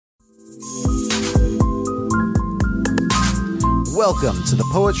Welcome to the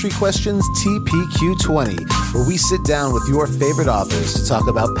Poetry Questions TPQ20, where we sit down with your favorite authors to talk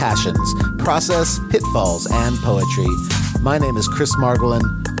about passions, process, pitfalls, and poetry. My name is Chris Margolin.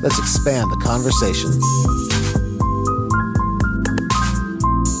 Let's expand the conversation.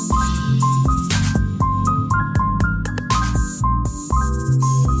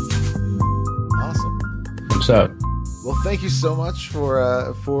 Awesome. What's up? Well, thank you so much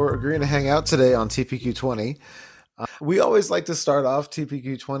for agreeing to hang out today on TPQ20. We always like to start off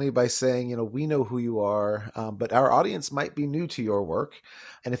TPQ20 by saying, we know who you are, but our audience might be new to your work.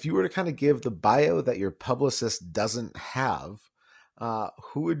 And if you were to kind of give the bio that your publicist doesn't have,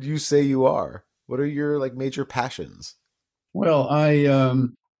 who would you say you are? What are your major passions? Well,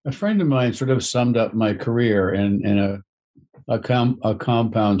 a friend of mine sort of summed up my career in a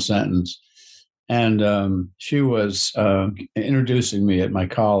compound sentence. And she was introducing me at my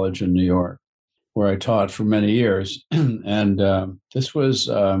college in New York, where I taught for many years. And this was,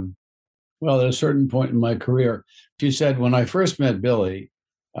 at a certain point in my career, she said, when I first met Billy,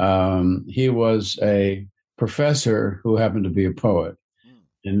 he was a professor who happened to be a poet.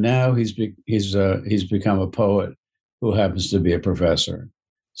 And now he's become a poet who happens to be a professor.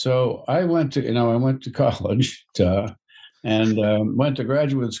 So I went to college and went to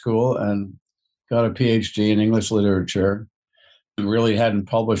graduate school and got a PhD in English literature. Really hadn't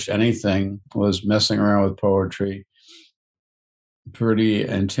published anything, was messing around with poetry, pretty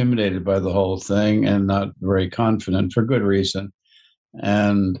intimidated by the whole thing and not very confident for good reason.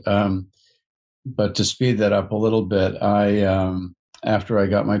 And but to speed that up a little bit, after I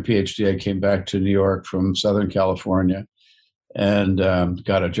got my PhD, I came back to New York from Southern California and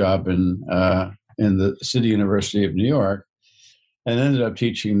got a job in the City University of New York and ended up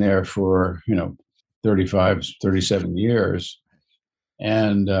teaching there for 37 years.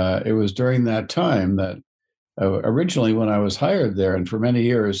 And it was during that time that originally when I was hired there, and for many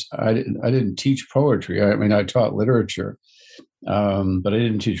years, I didn't teach poetry. I taught literature, but I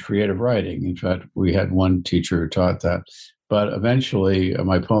didn't teach creative writing. In fact, we had one teacher who taught that. But eventually,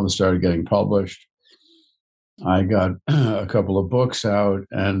 my poems started getting published. I got a couple of books out,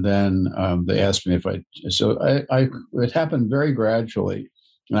 and then they asked me if it happened very gradually.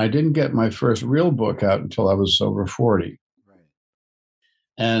 And I didn't get my first real book out until I was over 40.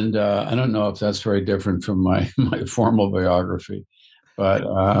 And I don't know if that's very different from my formal biography, but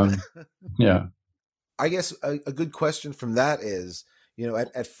yeah. I guess a good question from that is,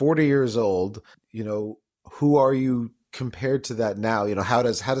 at 40 years old, who are you compared to that now? How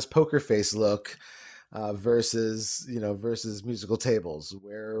does Poker Face look versus Musical Tables?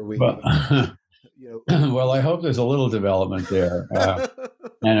 Where are we? Well, I hope there's a little development there.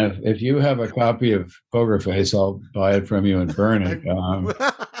 And if you have a copy of Poker Face, I'll buy it from you and burn it.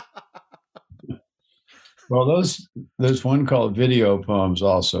 Well, there's one called Video Poems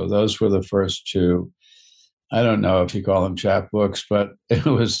also. Those were the first two. I don't know if you call them chapbooks, but it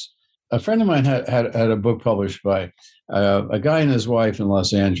was a friend of mine had a book published by a guy and his wife in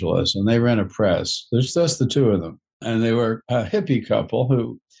Los Angeles, and they ran a press. There's just the two of them. And they were a hippie couple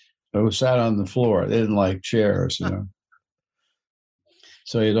who sat on the floor. They didn't like chairs,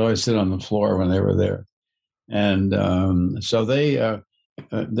 So you'd always sit on the floor when they were there. And so they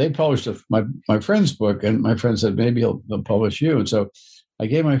published my friend's book, and my friend said, maybe they'll publish you. And so I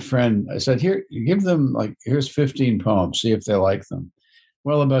gave my friend, I said, here, you give them here's 15 poems, see if they like them.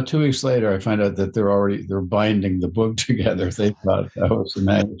 Well, about 2 weeks later, I found out that they're binding the book together. They thought that was the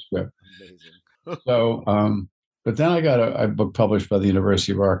manuscript. So, but then I got a book published by the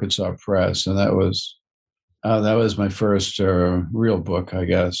University of Arkansas Press, and that was my first real book, I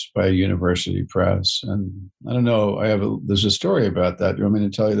guess, by a university press. And I don't know, there's a story about that. You want me to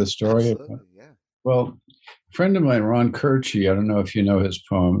tell you the story? Absolutely, yeah. Well, a friend of mine, Ron Kirchie, I don't know if you know his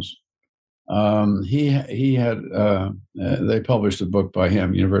poems. He had they published a book by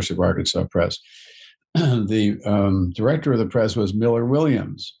him, University of Arkansas Press. The director of the press was Miller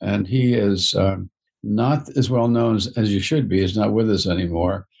Williams, and he is not as well known as you should be. He's not with us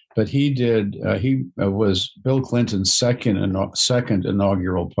anymore. But he did. He was Bill Clinton's second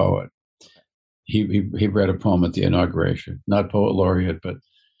inaugural poet. He read a poem at the inauguration, not poet laureate, but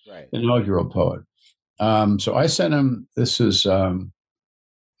inaugural poet. So I sent him. This is, I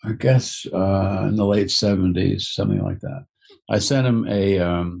guess, in the late 70s, something like that. I sent him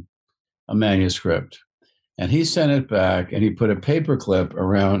a manuscript, and he sent it back, and he put a paperclip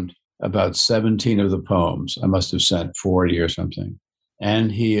around about 17 of the poems. I must have sent 40 or something.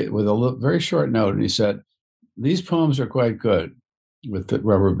 And he, with a very short note, and he said, "These poems are quite good," with the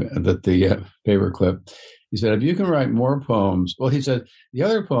paperclip. He said, "If you can write more poems," well, he said, "the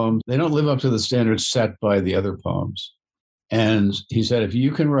other poems, they don't live up to the standards set by the other poems." And he said, if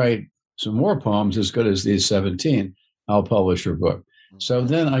you can write some more poems as good as these 17, I'll publish your book. So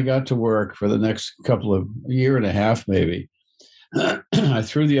then I got to work for the next couple of year and a half, maybe. I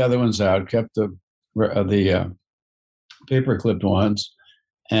threw the other ones out, kept the paper clipped ones,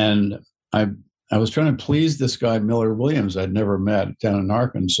 and I was trying to please this guy Miller Williams I'd never met down in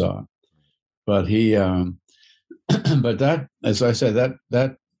Arkansas, but he but that, as I said,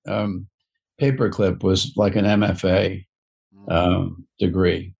 that paperclip was like an MFA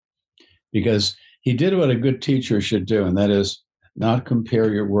degree, because he did what a good teacher should do, and that is not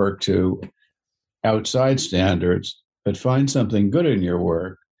compare your work to outside standards, but find something good in your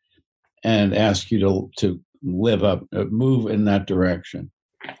work and ask you to live up, move in that direction.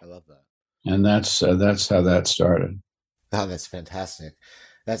 I love that. And that's how that started. Oh, that's fantastic.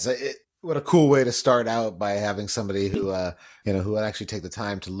 What a cool way to start out, by having somebody who, who would actually take the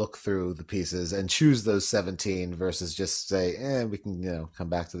time to look through the pieces and choose those 17 versus just say, we can, come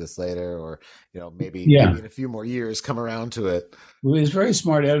back to this later, or, maybe in a few more years come around to it. Well, he's a very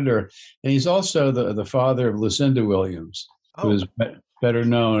smart editor, and he's also the father of Lucinda Williams, who is better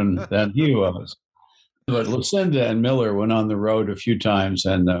known than he was. But Lucinda and Miller went on the road a few times,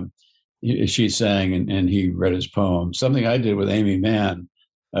 and she sang and he read his poems. Something I did with Amy Mann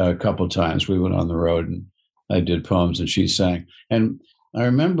a couple of times. We went on the road and I did poems and she sang. And I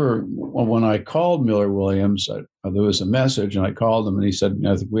remember when I called Miller Williams, there was a message, and I called him and he said,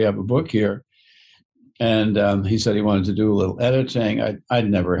 I think we have a book here. And he said he wanted to do a little editing. I'd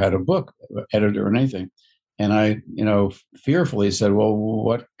never had a book editor or anything. And I, fearfully said, well,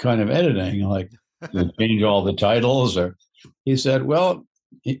 what kind of editing? Like, change all the titles? Or he said, well,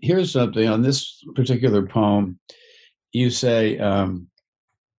 here's something on this particular poem. You say,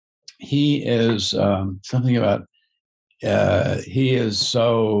 he is something about, he is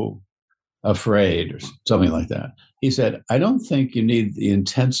so afraid, or something like that. He said, I don't think you need the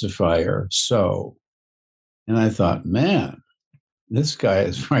intensifier so. And I thought, man, this guy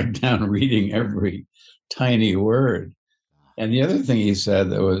is right down reading every tiny word. And the other thing he said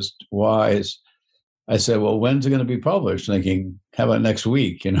that was wise, I said, well, when's it going to be published? Thinking, how about next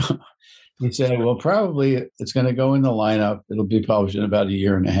week? He said, well, probably it's going to go in the lineup. It'll be published in about a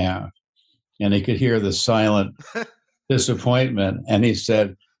year and a half. And he could hear the silent disappointment. And he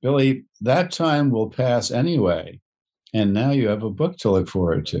said, Billy, that time will pass anyway. And now you have a book to look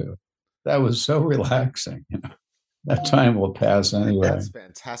forward to. That was so relaxing. That time will pass anyway. That's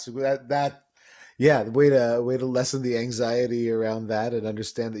fantastic. Yeah, the way to lessen the anxiety around that and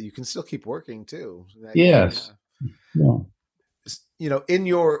understand that you can still keep working too. Yes. Yeah. In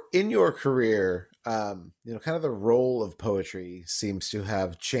your career, kind of the role of poetry seems to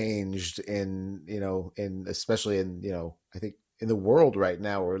have changed especially in, I think in the world right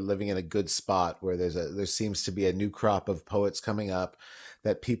now, we're living in a good spot where there seems to be a new crop of poets coming up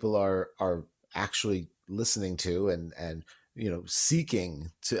that people are actually listening to and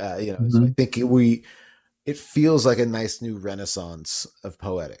seeking to, so I think it feels like a nice new renaissance of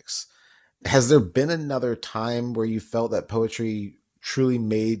poetics. Has there been another time where you felt that poetry truly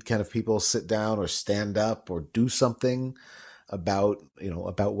made kind of people sit down or stand up or do something about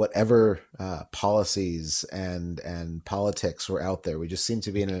whatever policies and politics were out there? We just seem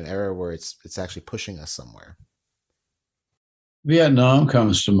to be in an era where it's actually pushing us somewhere. Vietnam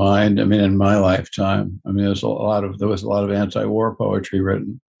comes to mind. I mean, in my lifetime, there was a lot of anti-war poetry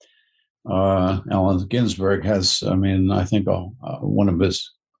written. Allen Ginsberg has, I think one of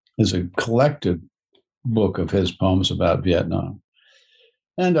his is a collected book of his poems about Vietnam.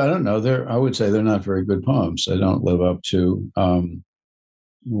 And I don't know, I would say they're not very good poems. They don't live up to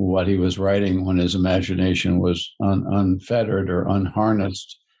what he was writing when his imagination was unfettered or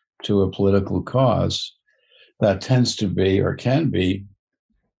unharnessed to a political cause. That tends to be, or can be,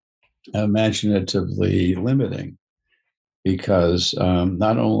 imaginatively limiting, because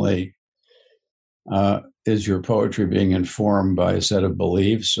not only is your poetry being informed by a set of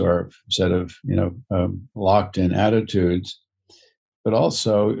beliefs or a set of locked in attitudes, but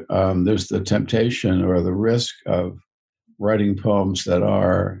also there's the temptation or the risk of writing poems that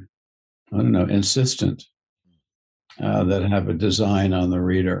are, insistent, that have a design on the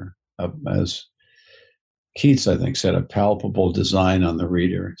reader, as Keats, I think, said, a palpable design on the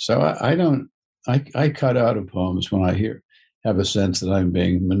reader. So I cut out of poems when I have a sense that I'm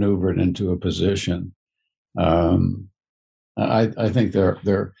being maneuvered into a position. I think there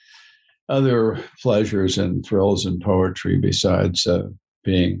are other pleasures and thrills in poetry besides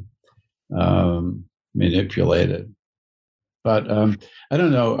being manipulated. But I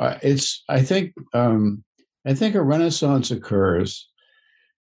don't know. I think a renaissance occurs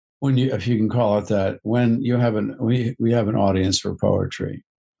when you, if you can call it that, when you have we have an audience for poetry,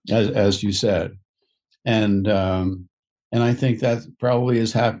 as you said, and and I think that probably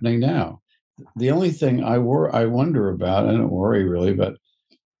is happening now. The only thing I wonder about, I don't worry really, but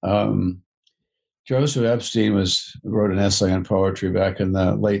um, Joseph Epstein wrote an essay on poetry back in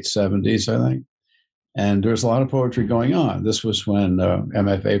the late '70s, I think, and there was a lot of poetry going on. This was when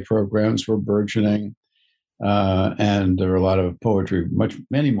MFA programs were burgeoning, and there were a lot of poetry,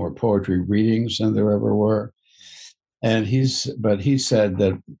 many more poetry readings than there ever were. And he said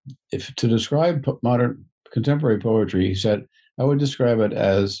that if to describe modern contemporary poetry, he said I would describe it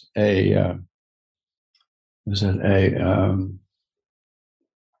as was it a I'm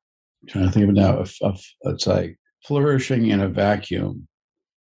trying to think of it now. It's like flourishing in a vacuum,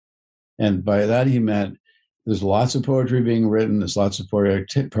 and by that he meant there's lots of poetry being written. There's lots of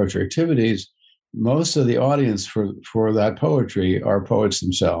poetry activities. Most of the audience for that poetry are poets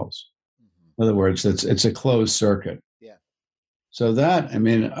themselves. In other words, it's a closed circuit. Yeah. So that, I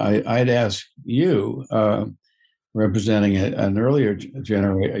mean, I'd ask you, representing an earlier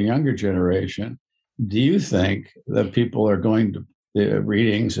generation, a younger generation, do you think that people are going to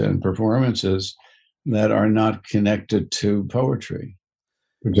readings and performances that are not connected to poetry,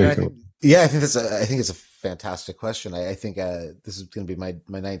 particularly? I think I think it's a fantastic question. I think this is going to be my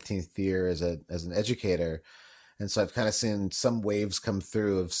 19th year as an educator, and so I've kind of seen some waves come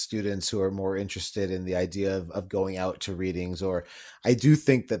through of students who are more interested in the idea of going out to readings. Or I do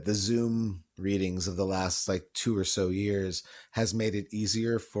think that the Zoom readings of the last like 2 or so years has made it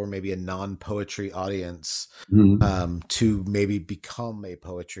easier for maybe a non-poetry audience to maybe become a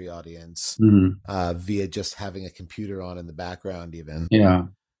poetry audience via just having a computer on in the background even. Yeah.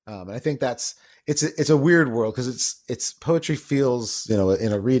 And I think it's a weird world because it's poetry feels,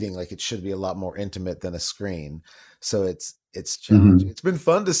 in a reading like it should be a lot more intimate than a screen. So it's challenging. It's been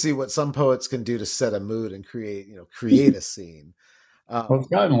fun to see what some poets can do to set a mood and create a scene. Well, it's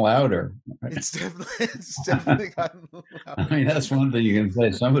gotten louder. Right? It's definitely gotten louder. I mean, that's one thing you can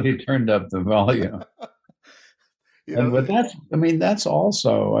say. Somebody turned up the volume. But that's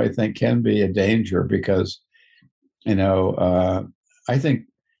also, I think, can be a danger because, I think,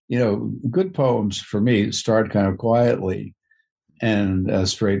 good poems for me start kind of quietly and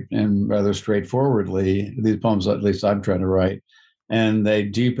rather straightforwardly. These poems, at least I'm trying to write, and they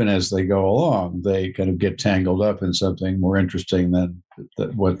deepen as they go along. They kind of get tangled up in something more interesting than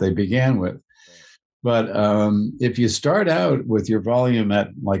what they began with. But if you start out with your volume at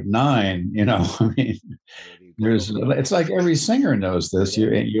like 9, I mean, it's like every singer knows this.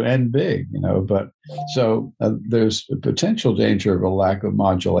 You end big, But so there's a potential danger of a lack of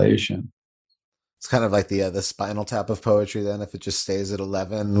modulation. It's kind of like the Spinal Tap of poetry. Then, if it just stays at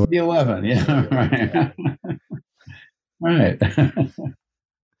 11, the 11, yeah, right, right.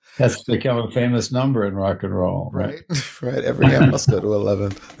 That's become a famous number in rock and roll, right? Right. Every amp must go to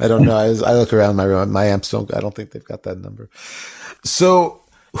 11. I don't know. I look around my amps don't. I don't think they've got that number. So,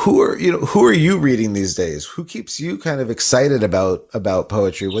 who are you reading these days? Who keeps you kind of excited about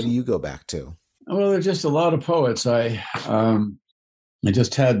poetry? What do you go back to? Well, there's just a lot of poets. I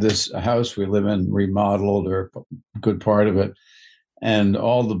just had this house we live in remodeled, or a good part of it, and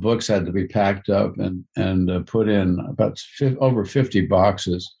all the books had to be packed up and put in about over 50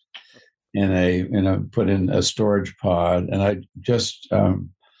 boxes put in a storage pod. And I just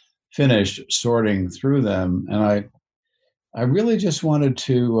finished sorting through them, and I really just wanted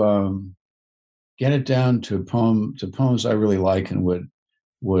to get it down to poems I really like and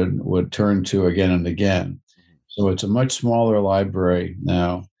would turn to again and again. So it's a much smaller library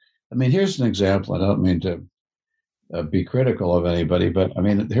now. I mean, here's an example. I don't mean to be critical of anybody, but I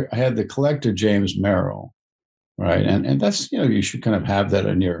mean, I had the collector James Merrill, right? And that's, you should kind of have that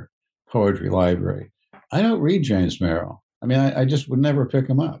in your poetry library. I don't read James Merrill. I mean, I just would never pick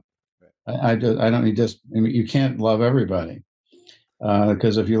him up. I mean, you can't love everybody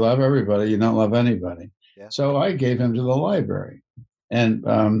because if you love everybody, you don't love anybody. Yeah. So I gave him to the library, and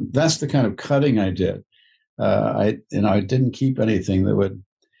that's the kind of cutting I did. I didn't keep anything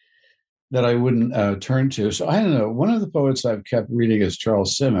that I wouldn't turn to. So I don't know. One of the poets I've kept reading is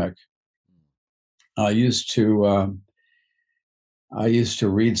Charles Simic. I used to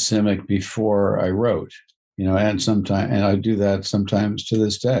read Simic before I wrote, and I do that sometimes to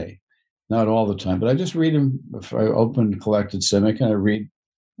this day, not all the time, but I just read him. If I collected Simic, and I read,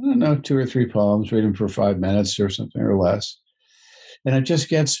 I don't know, 2 or 3 poems, read them for 5 minutes or something or less. And it just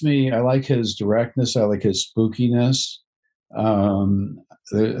gets me. I like his directness. I like his spookiness.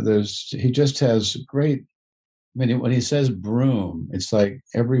 He just has great. I mean, when he says broom, it's like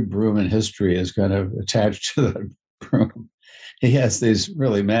every broom in history is kind of attached to the broom. he has these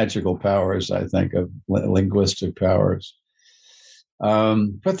really magical powers, I think, of linguistic powers.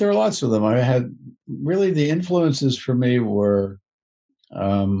 But there are lots of them. I had really the influences for me were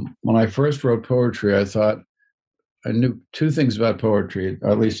when I first wrote poetry, I thought I knew two things about poetry,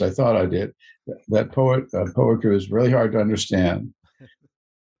 or at least I thought I did. That poetry was really hard to understand,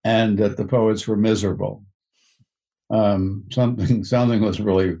 and that the poets were miserable. Something was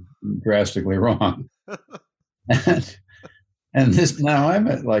really drastically wrong. and, and this now I'm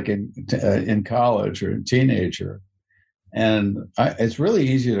at like in college or a teenager, and it's really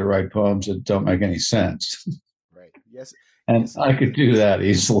easy to write poems that don't make any sense. Right. Yes. And Yes. I could do that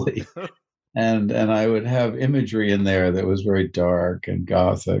easily. And I would have imagery in there that was very dark and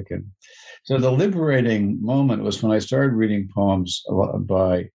gothic. And so the liberating moment was when I started reading poems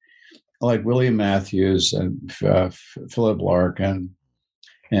by like William Matthews and Philip Larkin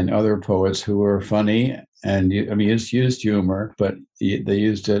and other poets who were funny and I mean used humor, but they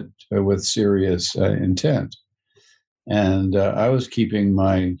used it with serious intent. And I was keeping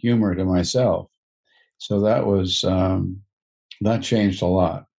my humor to myself, so that changed a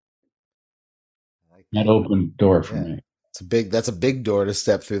lot. I like That that. opened door for Yeah. me. That's a big door to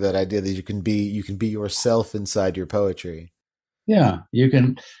step through, that idea that you can be yourself inside your poetry. Yeah, you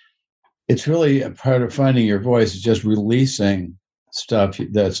can. It's really a part of finding your voice is just releasing stuff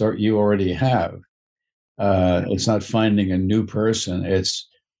that's you already have. It's not finding a new person. It's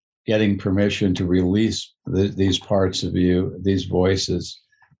getting permission to release these parts of you, these voices,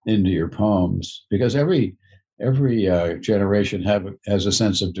 into your poems. Because every generation has a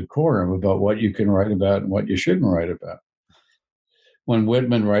sense of decorum about what you can write about and what you shouldn't write about. When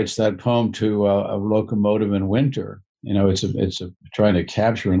Whitman writes that poem to a locomotive in winter, it's trying to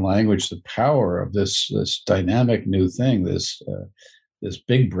capture in language the power of this dynamic new thing, this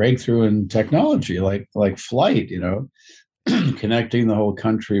big breakthrough in technology, like flight, connecting the whole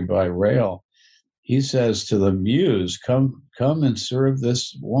country by rail. He says to the muse, come and serve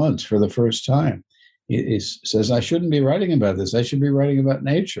this once for the first time. He says, I shouldn't be writing about this. I should be writing about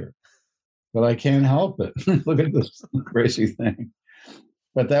nature, but I can't help it. Look at this crazy thing.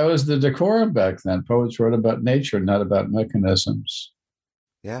 But that was the decorum back then. Poets wrote about nature, not about mechanisms.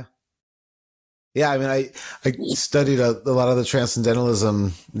 Yeah. Yeah, I mean, I studied a lot of the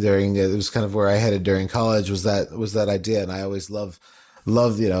transcendentalism during it was kind of where I headed during college was that idea, and I always love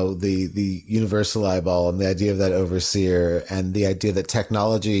the universal eyeball and the idea of that overseer and the idea that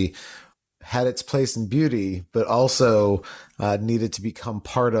technology had its place in beauty, but also needed to become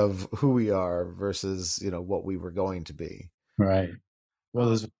part of who we are versus what we were going to be. Right.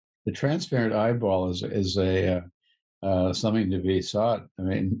 Well, the transparent eyeball is a something to be sought. I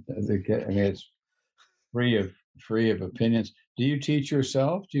mean, it's free of opinions. Do you teach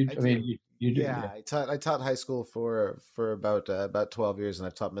yourself? Do you? I I mean, do. you do. Yeah, I taught high school for about 12 years, and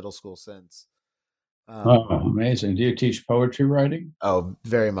I've taught middle school since. Oh, Um, amazing. Do you teach poetry writing? oh,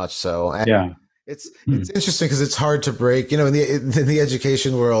 very much so. And Yeah. it's interesting because it's hard to break. In the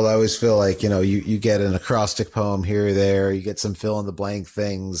education world, I always feel like you get an acrostic poem here or there, you get some fill in the blank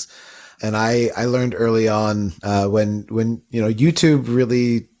things, and I learned early on when YouTube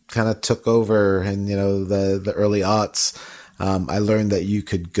really kind of took over, and the early aughts. I learned that you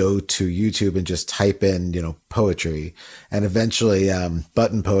could go to YouTube and just type in, poetry, and eventually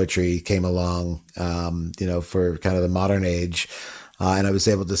button poetry came along, for kind of the modern age. And I was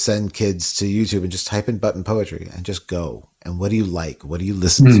able to send kids to YouTube and just type in button poetry and just go. And what do you like? What do you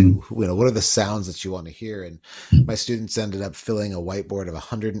listen to? Mm. What are the sounds that you want to hear? And my students ended up filling a whiteboard of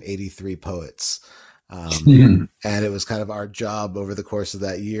 183 poets. And it was kind of our job over the course of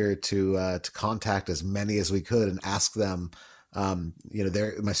that year to contact as many as we could and ask them.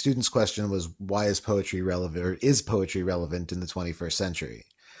 My students' question was, why is poetry relevant, or is poetry relevant in the 21st century?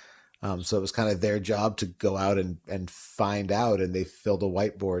 So it was kind of their job to go out and find out, and they filled a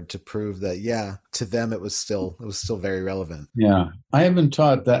whiteboard to prove that, yeah, to them it was still very relevant. Yeah, I haven't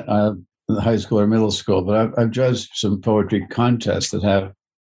taught that in high school or middle school, but I've judged some poetry contests that have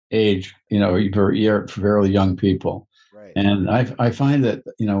age, for fairly young people, Right. and I find that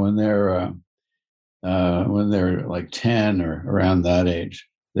when they're like 10 or around that age,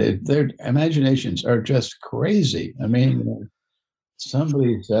 their imaginations are just crazy. I mean,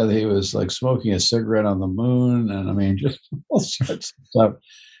 somebody said he was like smoking a cigarette on the moon, and I mean, just all sorts of stuff.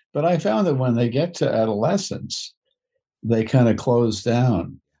 But I found that when they get to adolescence, they kind of close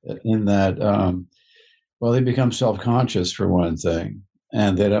down in that, well, they become self conscious for one thing,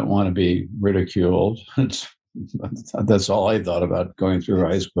 and they don't want to be ridiculed. That's all I thought about going through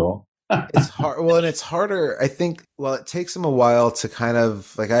high school. It's hard. Well, and it's harder. I think. Well, it takes him a while to kind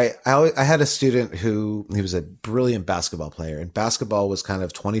of like. I had a student who he was a brilliant basketball player, and basketball was kind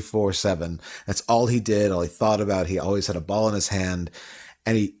of 24/7. That's all he did. All he thought about. He always had a ball in his hand,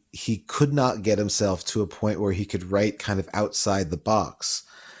 and he could not get himself to a point where he could write kind of outside the box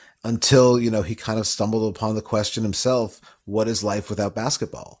until he kind of stumbled upon the question himself, what is life without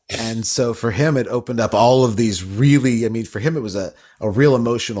basketball? And so for him it opened up all of these really, I mean, for him it was a real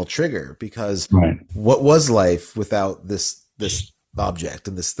emotional trigger, because Right. what was life without this object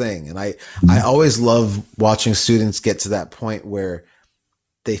and this thing? And I always love watching students get to that point where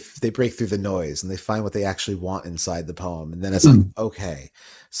they break through the noise and they find what they actually want inside the poem, and then it's like, okay.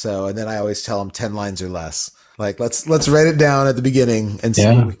 So, and then I always tell them 10 lines or less. Like, let's write it down at the beginning and see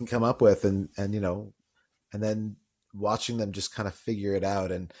what Yeah. we can come up with, and and then watching them just kind of figure it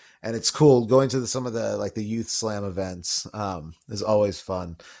out. And it's cool going to some of the, like, the youth slam events. Is always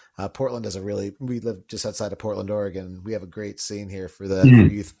fun. Portland has we live just outside of Portland, Oregon. We have a great scene here for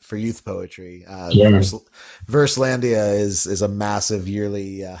youth poetry. Yeah. Verselandia is a massive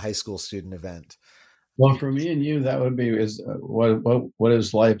yearly high school student event. Well, for me and you, that would be is what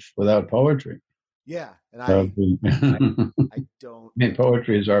is life without poetry? Yeah, and That would be, I don't. I mean,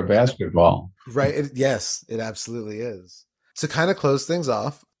 poetry is our basketball. Right. Yes, it absolutely is. To kind of close things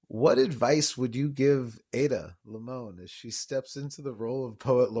off, what advice would you give Ada Limon as she steps into the role of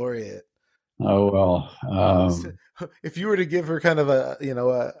poet laureate? Oh well. If you were to give her kind of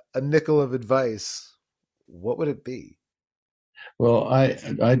a nickel of advice, what would it be? Well, I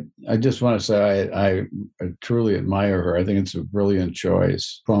just want to say I truly admire her. I think it's a brilliant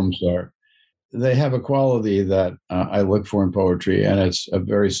choice. Poems are they have a quality that I look for in poetry, and it's a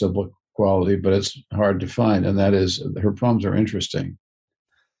very simple quality, but it's hard to find, and that is her poems are interesting.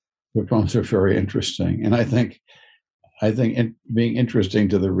 Her poems are very interesting, and I think being interesting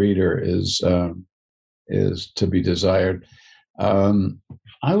to the reader is to be desired. Um,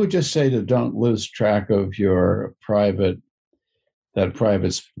 I would just say to don't lose track of your private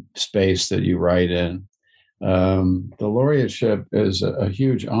space that you write in. The laureateship is a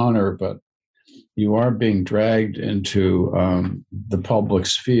huge honor, but you are being dragged into the public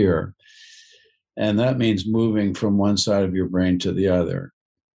sphere. And that means moving from one side of your brain to the other.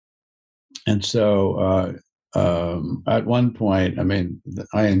 And so at one point, I mean,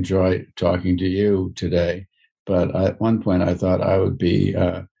 I enjoy talking to you today, but at one point I thought I would be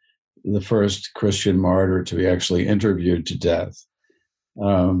the first Christian martyr to be actually interviewed to death.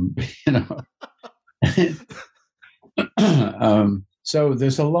 You know, so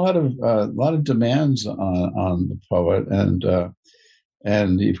there's a lot of demands on the poet,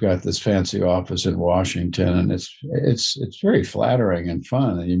 and you've got this fancy office in Washington, and it's very flattering and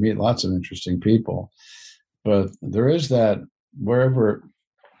fun, and you meet lots of interesting people. But there is that wherever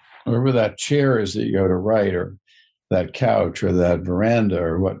that chair is that you go to write, or that couch, or that veranda,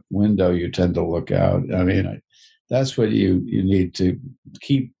 or what window you tend to look out. I mean, that's what you need to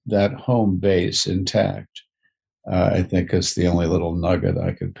keep that home base intact. I think it's the only little nugget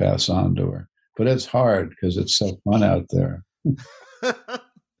I could pass on to her. But it's hard because it's so fun out there. It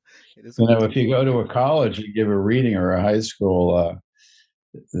is a If you go to a college, you give a reading, or a high school,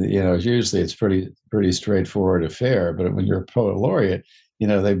 usually it's pretty straightforward affair. But when you're a poet laureate,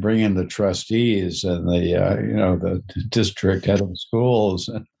 they bring in the trustees and the district head of schools.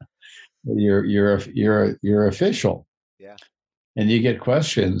 And you're official, yeah. and you get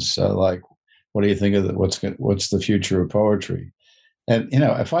questions like, "What do you think of what's the future of poetry?" And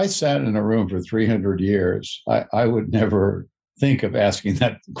if I sat in a room for 300 years, I would never think of asking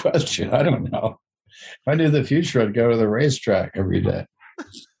that question. I don't know. If I knew the future, I'd go to the racetrack every day.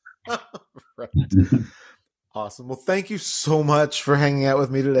 Right. Awesome. Well, thank you so much for hanging out with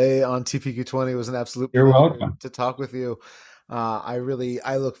me today on TPQ 20. It was an absolute You're pleasure welcome. to talk with you. I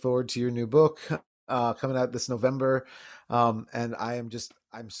look forward to your new book coming out this November. And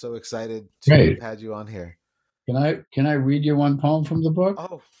I'm so excited to have Great. had you on here. Can I read you one poem from the book?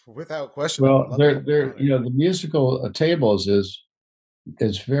 Oh, without question. I would Well, love there it. there the musical tables is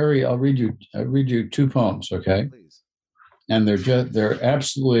very. I'll read you two poems, okay? Please. And they're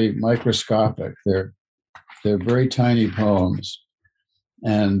absolutely microscopic. They're very tiny poems.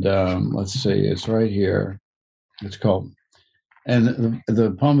 And let's see, it's right here. It's called, and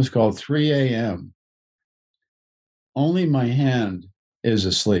the poem is called 3 a.m. Only my hand is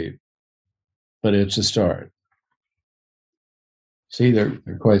asleep, but it's a start. See, they're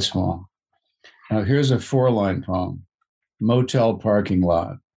quite small. Now, here's a 4-line poem: Motel parking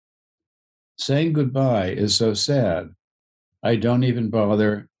lot. Saying goodbye is so sad, I don't even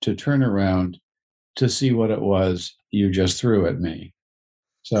bother to turn around to see what it was you just threw at me.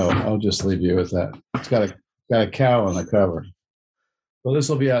 So I'll just leave you with that. It's got a cow on the cover. Well, this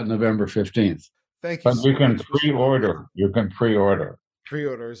will be out November 15th. Thank you. But you can pre-order. You can pre-order.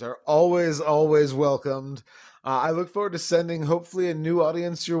 Pre-orders are always welcomed. I look forward to sending hopefully a new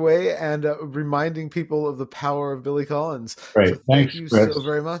audience your way and reminding people of the power of Billy Collins. Great. So Thanks, thank you Chris. so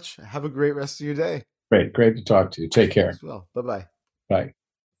very much. Have a great rest of your day. Great to talk to you. Take care. As well. Bye-bye. Bye.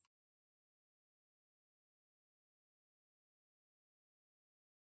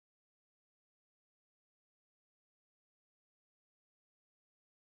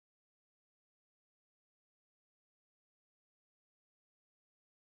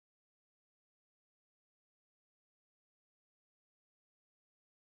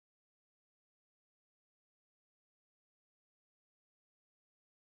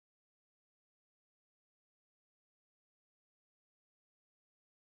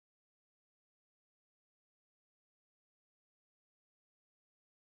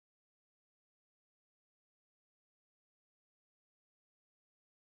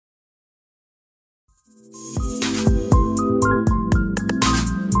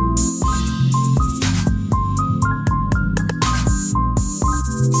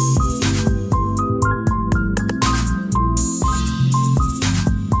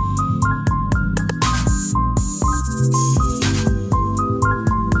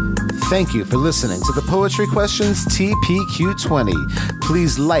 Thank you for listening to the Poetry Questions TPQ20.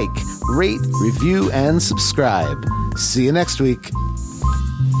 Please like, rate, review, and subscribe. See you next week.